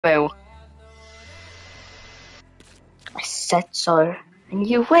will. I said so, and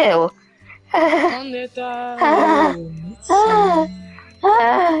you will. On the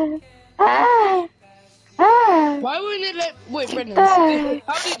Why wouldn't it let? Wait, Brendan. How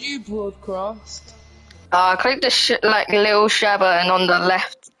did you broadcast? Click the little share button on the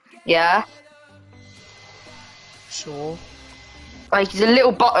left. Yeah. Sure. Like the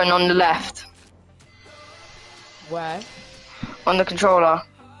little button on the left. Where? On the controller.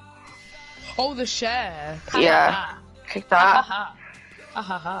 Oh, the share. Yeah. Click that.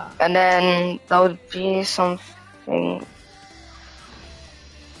 And then there would be something.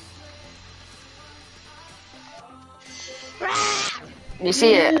 You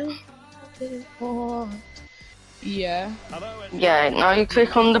see it? Yeah. Yeah, now you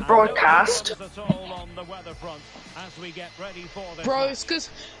click on the broadcast. Bro, it's because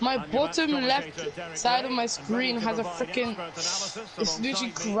my bottom left side of my screen has a freaking... It's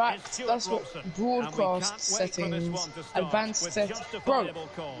literally cracked. That's what broadcast settings, advanced settings. Bro,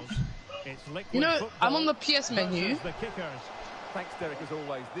 you know, I'm on the PS menu.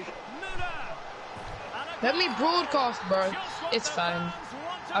 Let me broadcast, bro. It's fine.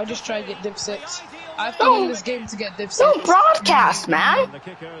 I'll just try to get div 6. I have to win this game to get div 6. Don't broadcast, man.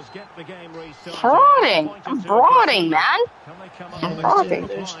 Broading. I'm broading, man. I'm broading.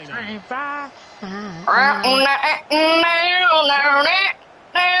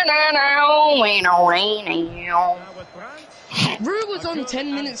 Rue was on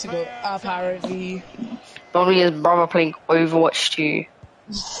 10 minutes ago, apparently. Probably his brother playing Overwatch 2.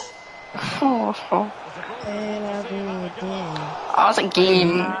 I was a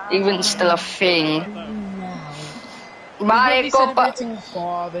game, even still a thing. We're celebrating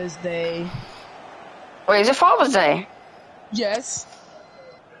Father's Day. Wait, is it Father's Day? Yes.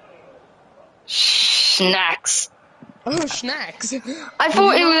 Snacks. Oh, snacks. I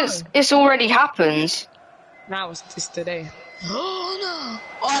thought it's already happened. Now it's today. Oh no!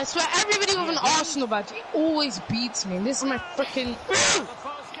 Oh, I swear, everybody with an Arsenal badge always beats me. This is my freaking.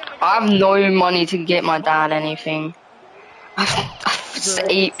 I have no money to get my dad anything. It's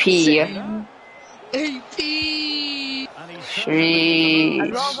 8p. 8p! Jeez.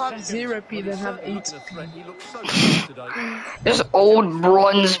 I'd rather have 0p than have 8p. There's old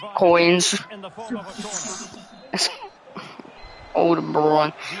bronze coins. Old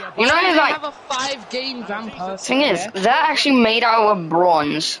bronze. You know, I like, have a 5-game grandpa. Thing is, they're actually made out of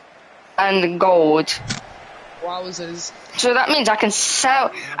bronze and gold. Wowzers. So that means I can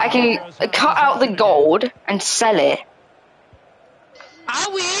cut out the gold and sell it.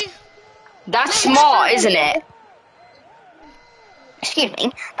 Are we? That's smart, isn't it? Excuse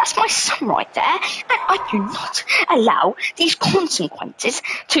me, that's my son right there, and I do not allow these consequences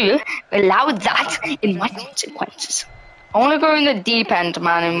to allow that in my consequences. I want to go in the deep end,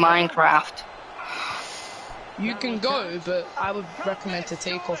 man, in Minecraft. You can go, but I would recommend to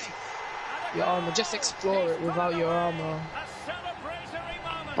take off your armor. Just explore it without your armor.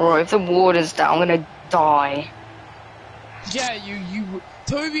 Bro, if the warden's down, I'm gonna die. Yeah,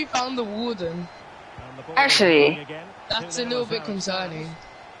 Toby found the warden. Actually, that's a little bit concerning.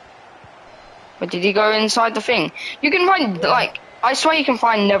 But did he go inside the thing? You can find, like, I swear you can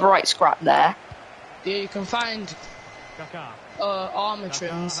find netherite scrap there. Yeah, you can find armor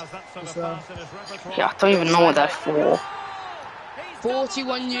trims as well. Yeah, I don't even know what they're for.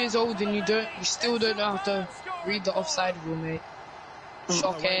 41 years old and you still don't know how to read the offside rule, mate.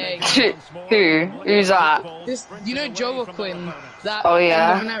 Shocking. Who's that? You know Joaquin? That oh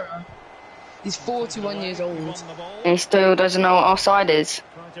yeah. He's 41 years old. And he still doesn't know what offside is.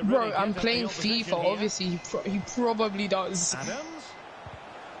 Bro, I'm playing FIFA. Obviously, he probably does.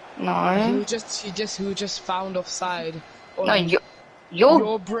 No. He just found offside. No,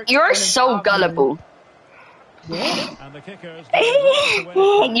 you're so gullible. What?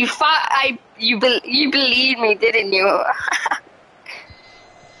 you believed me, didn't you?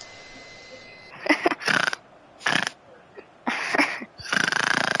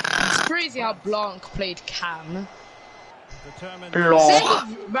 It's crazy how Blanc played Cam.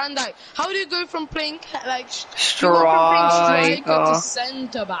 Blanc. Van Dijk. How do you go from playing striker to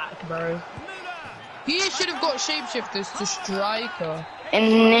centre back, bro? He should have got shapeshifters to striker.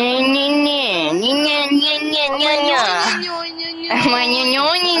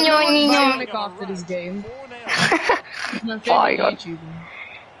 After this game.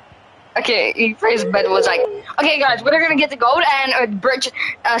 Okay, he praised bed was like, okay guys, we're gonna get the gold and a bridge,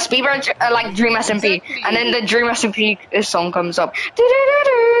 speed bridge, like Dream SMP, exactly. And then the Dream SMP song comes up. No,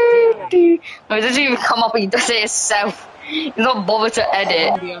 it doesn't even come up. He does it himself. He's not bothered to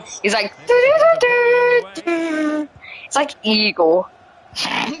edit. He's like, it's like Eagle.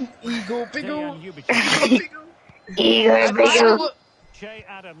 Ego biggle. Ego biggle.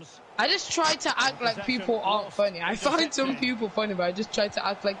 I just try to act like people aren't funny. I find some people funny, but I just try to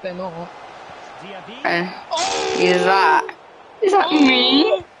act like they're not. Is that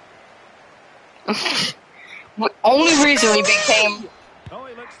me? Only reason we became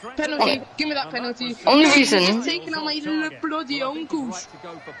penalty. Give me that penalty. Only reason. Just taking out my little bloody uncles.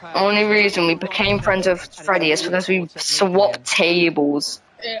 Only reason we became friends with Freddy is because we swapped tables.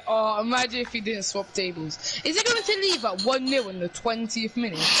 Oh, imagine if he didn't swap tables. Is it going to leave at 1-0 in the 20th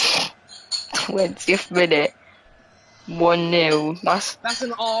minute? 20th minute. 1-0. That's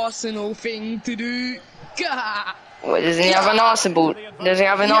an Arsenal thing to do. Gah! What, doesn't he have an Arsenal? Does he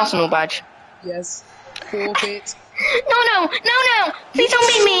have an Arsenal badge? Yes. Forfeit. No. Please don't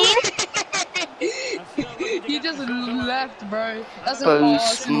be mean. He just left, bro. That's an Post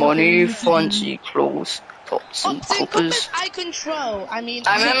Arsenal money, thing. fancy clothes, tops and coppers. I control. I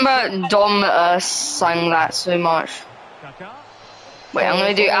remember Dom sang that so much. Wait, I'm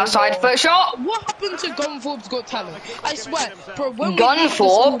gonna do outside foot shot. What happened to Gunthorpe's Got Talent? I swear, bro. When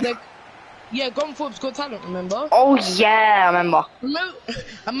Gunthorpe? Yeah, Gunthorpe's Got Talent. Remember? Oh yeah, I remember.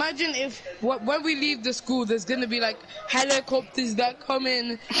 Imagine if when we leave the school, there's gonna be like helicopters that come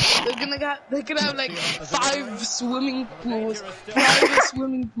in. They're gonna have like 5 swimming pools, private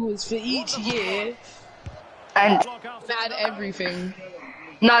swimming pools for each year, and add everything.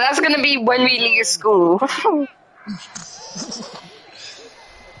 No, that's gonna be when we leave school.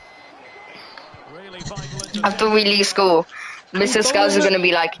 After we leave school, Mr. Scouts are gonna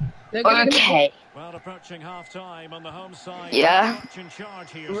be like, okay. Yeah.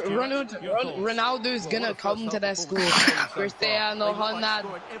 Ronaldo's gonna come to that school. Cristiano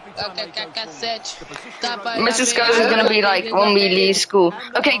Ronaldo. Mr. Scouts is gonna be like, when we leave school.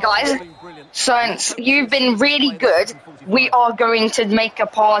 Okay, guys. Since you've been really good, we are going to make a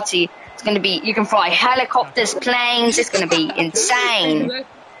party. It's gonna be, you can fly helicopters, planes. It's gonna be insane.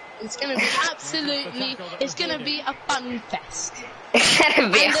 It's gonna be absolutely. It's gonna be a fun fest. It's gonna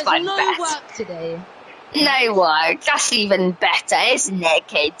be a fun fest. There's no work today. No work. That's even better, isn't it,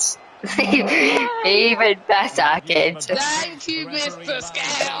 kids? Even better, kids. Thank you, Mr.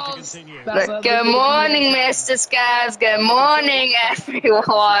 Scales. Good morning, Mr. Scales. Good morning,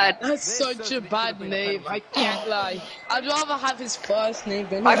 everyone. That's such a bad name. I can't lie. I'd rather have his first name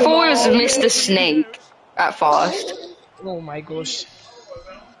than. I thought it was Mr. Snake at first. Oh my gosh.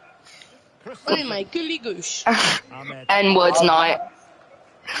 Oh my goody gosh. N-words night.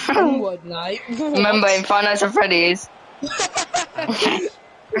 N-word night. Remember in Five Nights at Freddy's?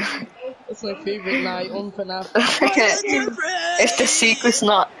 That's my favorite night on FNAF. It's the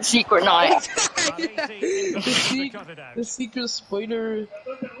secret night. the secret spoiler.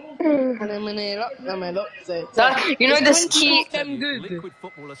 You know this key.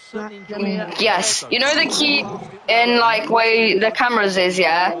 Yes, you know the key in like where the cameras is,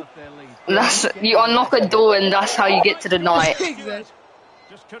 yeah. That's you unlock a door and that's how you get to the night.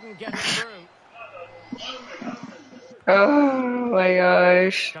 Just couldn't get through. Oh my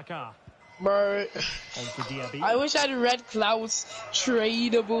gosh. Bro, I wish I had Red Clouds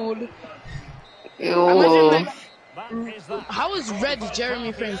tradable. Imagine, like, how is Red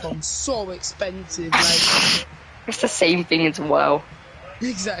Jeremy Franklin so expensive? Like, it's the same thing as well.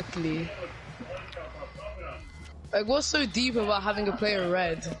 Exactly. Like, what's so deep about having a player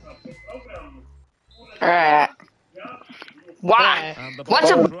Red? Alright. Why? What's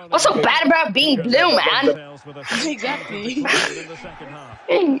so bad about being blue, man? Exactly.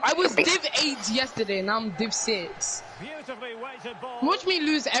 I was Div 8 yesterday, now I'm Div 6. Watch me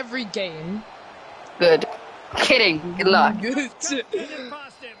lose every game. Good. Kidding. Good luck. Good.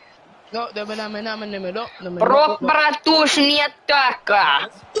 No,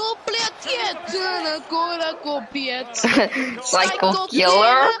 Psycho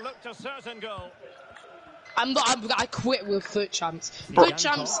killer. I quit with Foot Champs. Foot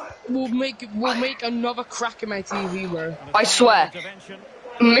Champs will make another crack in my TV, bro. I swear.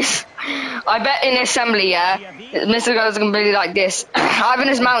 I bet in assembly, yeah, Mr. Girl's gonna be like this. Having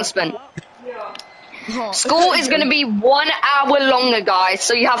his mount spin. School is going to be 1 hour longer, guys,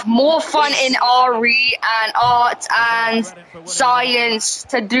 so you have more fun in RE and art and science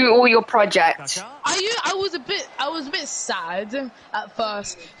to do all your projects. I was a bit sad at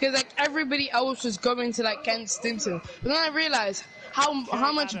first because like everybody else was going to like Kent Stinson, but then I realized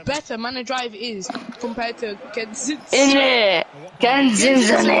how much better Manor Drive is compared to Kent Stinson. In it, Kent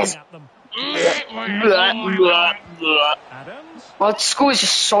Stinson is. Well, school is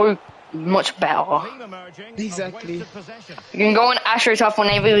just so much better. Exactly. You can go on AstroTurf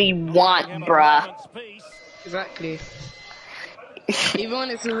whenever you want, bruh. Exactly. Even when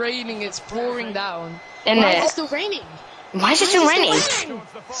it's raining, it's pouring down. Isn't Why it? is it still raining? Why is it still raining?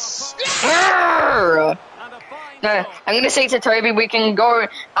 Grrr. No, I'm gonna say to Toby we can go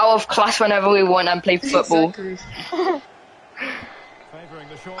out of class whenever we want and play football. Exactly. Favouring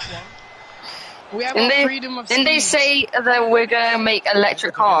the short one. We have our freedom of Didn't they speech. say that we're gonna make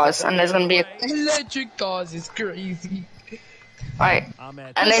electric cars and there's gonna be a Electric cars is crazy. right?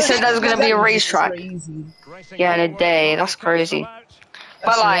 And they said there's gonna be a racetrack. Crazy. Yeah, in a day. That's crazy.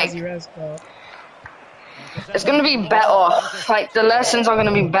 But like, it's gonna be better. Like the lessons are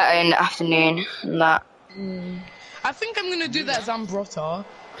gonna be better in the afternoon than that. I think I'm gonna do that Zambrotta.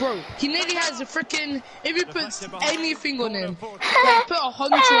 Bro, he nearly has a freaking. If he puts anything on him, like put a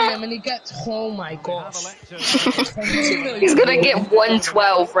hunter on him and he gets. Oh my gosh. He's gonna get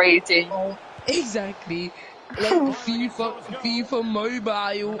 112 rating. Oh, exactly. Like FIFA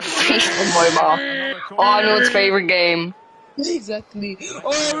Mobile. FIFA Mobile. Arnold's favorite game. Exactly.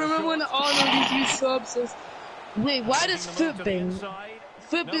 Oh, I remember when Arnold used subs. Wait, why does Footbin?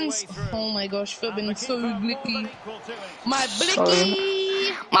 Footbin's. Oh my gosh, Footbin's so blicky. My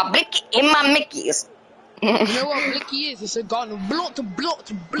blicky! My blicky in my Mickeys. You know what blicky is? It's a gun. Blot,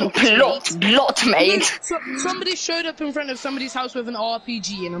 mate. Somebody showed up in front of somebody's house with an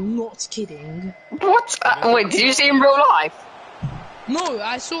RPG, and I'm not kidding. What? Wait, did you see in real life? No,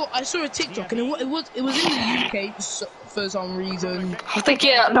 I saw a TikTok, and it was in the UK for some reason. I think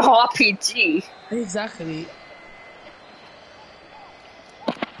yeah, the RPG. Exactly.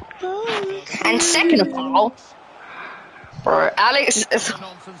 And second of all, bro, Alex,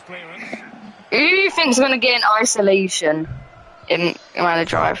 who do you think's gonna get in isolation in Amanda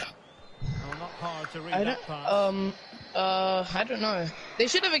Drive? I don't know. They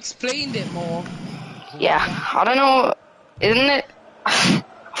should have explained it more. Yeah, I don't know. Isn't it? I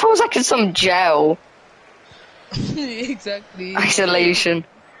thought it was like in some jail. Exactly. Isolation.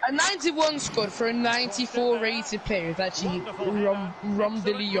 A 91 scored for a 94 rated player is actually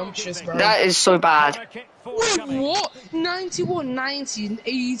rumdilly-yumptious, bro. That is so bad. Wait, what? 91, 90, and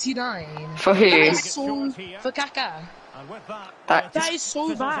 89? For who? That is so... For Kaka. That is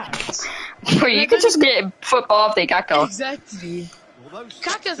so bad. Bro, you could just get football off the Kaka. Exactly.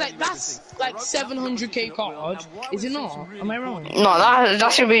 Kaka's like, that's like 700k card. Is it not? Am I wrong? No,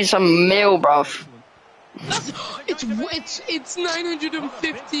 that should be some meal, bruv. It's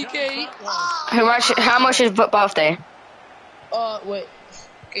 950k. How much is foot birthday? Wait.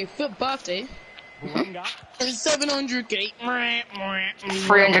 Okay, foot birthday. It's 700k.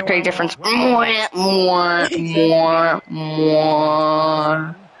 300k difference. More.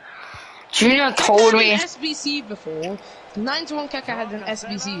 Junior told me. SBC before. 91 Kaka had an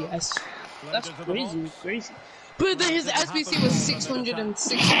SBC. That's crazy. But his SBC was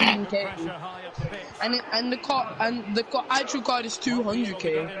 616k, and the actual card is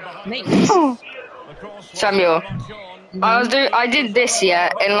 200k. Nice. Samuel, I did this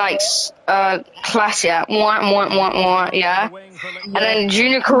in like class yeah, yeah, and then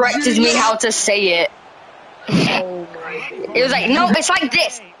Junior corrected me how to say it. Oh my God. It was like, no, it's like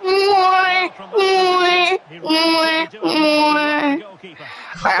this. I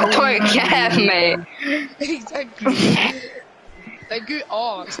don't care, mate. Exactly. Like good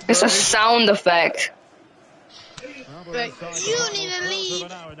art. It's a sound effect. Like, you need to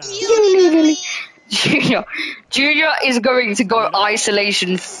leave. Junior is going to go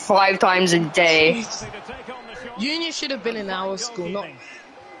isolation 5 times a day. Junior should have been in our school, not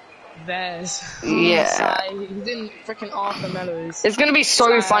theirs. Yeah. He's in freaking Arthur Mellows. It's gonna be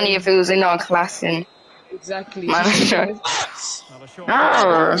so funny if it was in our class in exactly. manager. They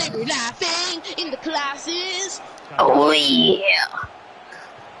were laughing in the classes. Oh yeah.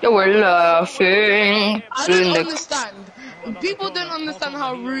 They were laughing. I don't understand. People don't understand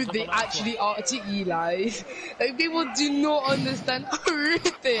how rude they actually are to Eli. Like, people do not understand how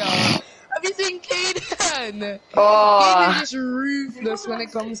rude they are. Have you seen Caden? Caden's just ruthless when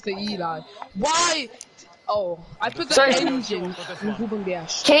it comes to Eli. Why? Oh, I put the engine in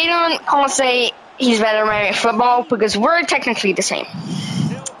Kubangash. Caden can't say he's better at football because we're technically the same.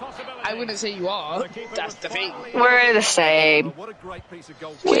 I wouldn't say you are. That's the thing. We're the same.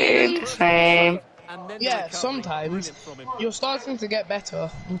 We're the same. Yeah, sometimes you're starting to get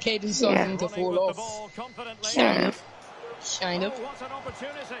better, and Caden's starting to fall off. Kind of.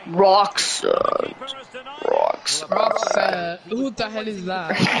 Rocks. Who the hell is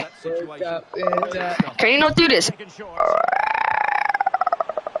that? Can you not do this?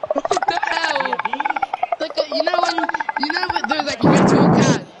 What the hell? Like you know when there's like metal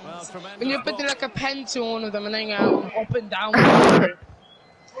cans, when you're putting like a pencil on them and then up and down.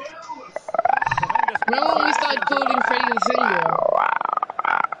 Remember when we started calling Freddy the Singer?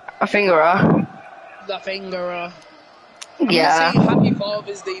 A fingerer. The fingerer. Yeah. I'm gonna say Happy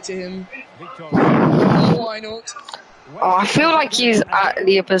Father's Day to him. Oh, why not? Oh, I feel like he's at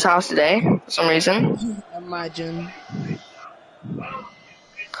Leopold's house today for some reason. Imagine.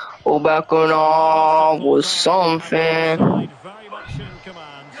 Oh, back on all was something.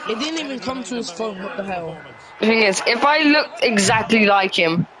 It didn't even come to his phone. What the hell? The thing is, if I looked exactly like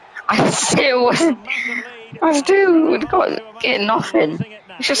him, I still would get nothing.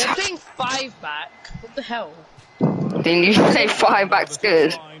 It's just. They're playing 5 back. What the hell? Didn't you say 5 back's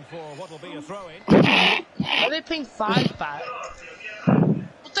good? Are they playing 5 back?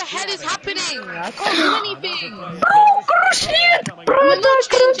 What the hell is happening? I can't do anything. They're not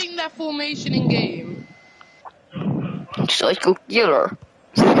changing their formation in game. Psycho killer.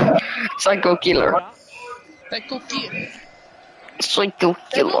 Psycho killer. Psycho killer. Psycho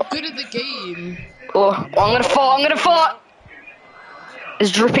They're killer. not good at the game. Oh, I'm gonna fall.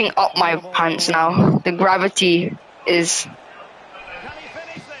 It's dripping up my pants now. The gravity is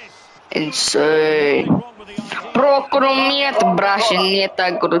insane. Prokromiet,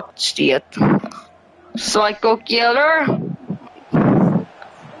 brashenieta, grutstiet. Psycho killer.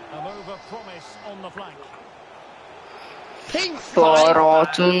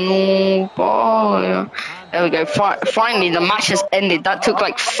 There we go. Finally, the match has ended. That took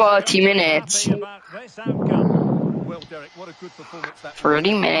like 30 minutes.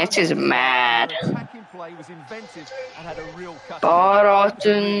 30 minutes is mad.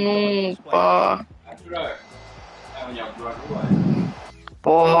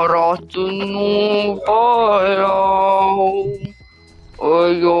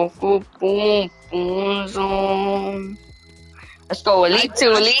 Let's go, Elite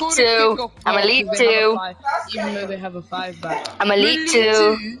 2, Elite 2. I'm Elite 2. Even though they have a 5 back. I'm Elite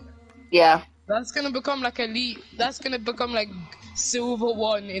 2. Yeah. That's gonna become like Elite. That's gonna become like Silver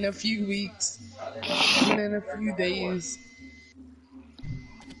 1 in a few weeks. And in a few days.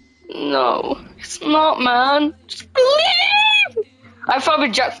 No, it's not, man. Just believe. I found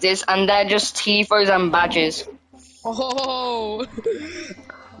objectives and they're just tifos and badges. Oh,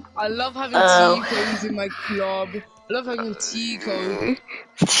 I love having tifos in my club. I love having Tico.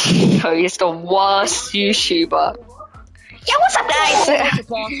 Tico is the worst YouTuber. Yo, what's up, guys?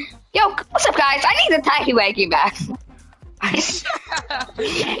 Yo, what's up, guys? I need the tacky wacky back.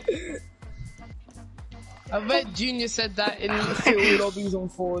 I bet Junior said that in field lobbies on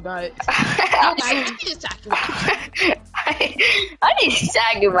Fortnite. I need a tacky wacky. I need a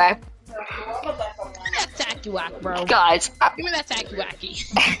tacky wacky. Give me that tacky wack, bro. Guys, give me that tacky wacky.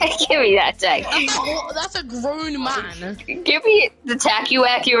 Give me that tacky. That's a grown man. Give me the tacky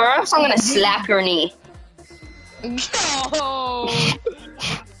wacky, or else I'm gonna slap your knee. Yo!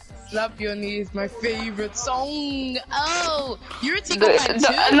 Slap Your Knee is my favorite song. Oh, you're a Tico fan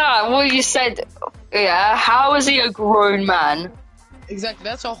too? No, well you said, yeah, how is he a grown man? Exactly,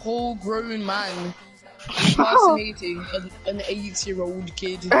 that's a whole grown man impersonating an 8-year-old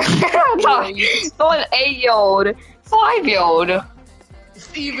kid. No, not an 8-year-old, 5-year-old.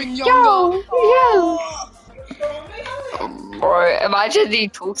 Even younger. Yo. Bro, imagine he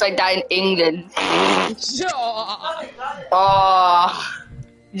talks like that in England.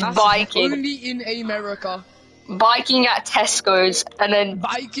 Biking. Only in America. Biking at Tesco's and then...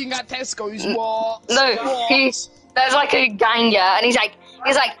 Biking at Tesco's, what? No, what? There's like a gang, yeah, and he's like,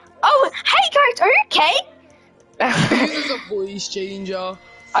 oh, hey guys, are you okay? This is a voice changer.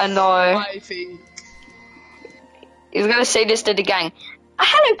 I know. I think. He's gonna say this to the gang.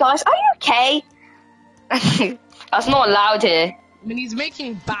 Hello guys, are you okay? That's not allowed here. I mean, he's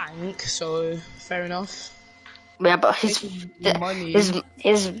making bank, so fair enough. Yeah, but his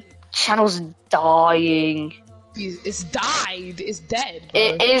channel's dying. It's died. It's dead, bro.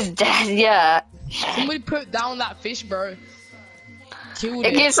 It is dead, yeah. Somebody put down that fish, bro. Killed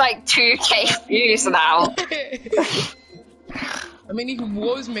it. It gets like 2k views now. I mean, he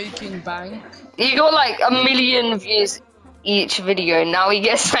was making bank. He got like 1 million views each video. Now he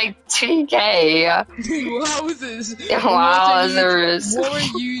gets like 2k. Wowzers. Wowzers. What a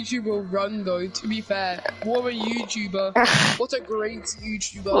YouTuber run, though, to be fair. What a YouTuber. What a great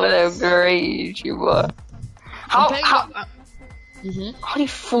YouTuber. What a great YouTuber. How did he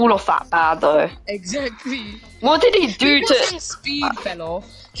fall off that bad, though? Exactly. What did he do People to... saying speed fell off.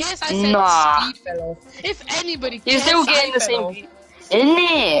 KSI said speed fell off. If anybody... You're still getting the same views. Isn't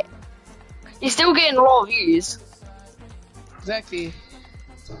it? You're still getting a lot of views. Exactly.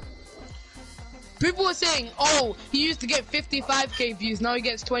 People were saying, oh, he used to get 55k views, now he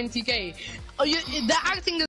gets 20k. Oh, they're acting